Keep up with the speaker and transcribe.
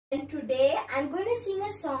And today I'm going to sing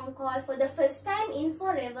a song called For the First Time in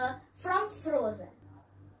Forever from Frozen.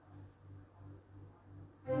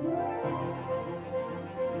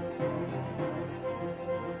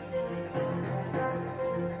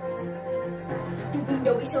 The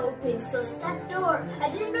window is open, so that door. I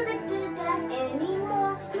didn't know that did that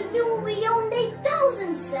anymore. You knew we owned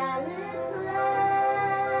 8,000 salad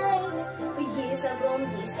plates. For years I've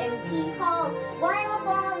roamed these empty halls. Why am a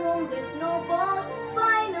ballroom with no balls?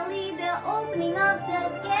 Finally they're opening up the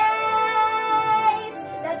gates.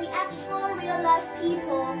 There'll be actual real life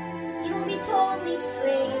people. It'll be totally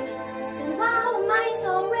strange. And wow, am I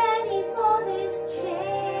so ready for this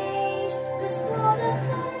change? 'Cause for the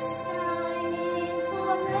first time in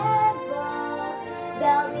forever,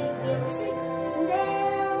 there'll be music,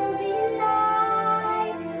 there'll be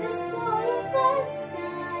light. 'Cause for the first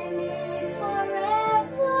time in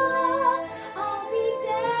forever, I'll be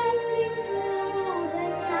dancing through the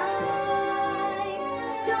night.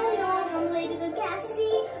 Don't know if I'm late or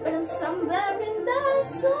gassy, but I'm somewhere in the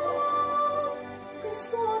zone. 'Cause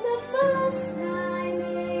for the first time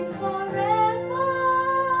in forever,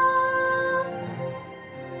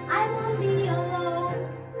 I won't be alone.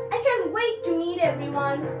 I can't wait to meet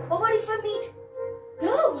everyone. But what if I meet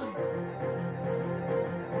no one?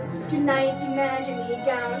 Tonight imagine me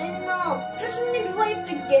gown and all, freshly draped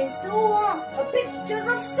against the wall, a picture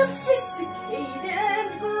of sophisticated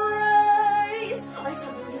grace. I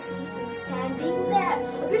suddenly see him standing there,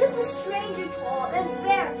 a beautiful stranger, tall and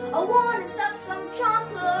fair. I wanna stuff some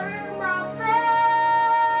chocolate in my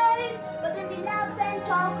face, but then we laugh and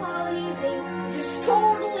talk all evening, just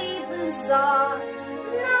totally bizarre.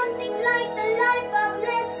 Nothing like the life I've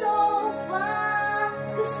led so far.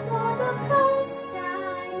 'Cause for the first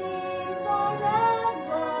time in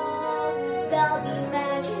forever, there'll be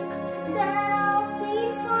magic, there'll be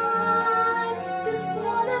fun. 'Cause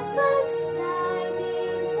for the first time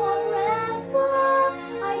in forever,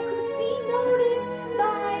 I could be noticed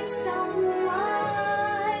by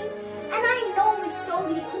someone. And I know it's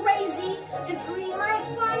totally crazy to dream I'd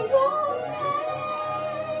find romance,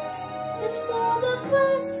 but for the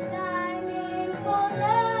first